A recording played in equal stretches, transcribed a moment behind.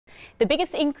The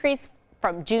biggest increase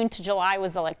from June to July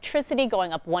was electricity,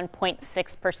 going up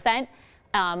 1.6%.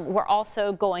 We're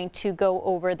also going to go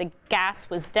over the gas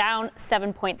was down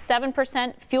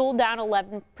 7.7%, fuel down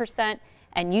 11%,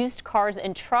 and used cars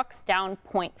and trucks down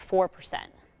 0.4%.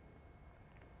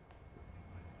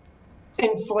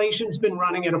 Inflation's been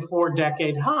running at a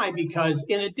 4-decade high because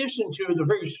in addition to the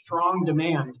very strong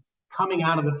demand coming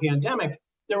out of the pandemic,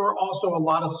 there were also a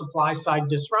lot of supply side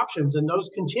disruptions, and those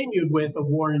continued with a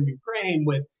war in Ukraine,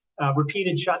 with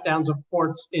repeated shutdowns of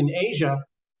ports in Asia.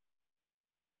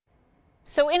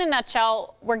 So in a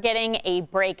nutshell, we're getting a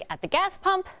break at the gas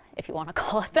pump, if you want to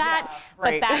call it that.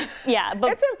 Yeah, right.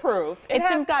 But it's improved. It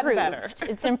has gotten better.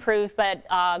 It's improved, but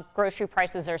grocery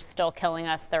prices are still killing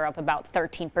us. They're up about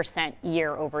 13%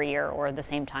 year over year, or the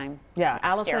same time. Yeah,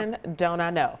 Allison, don't I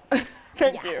know?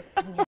 Thank you.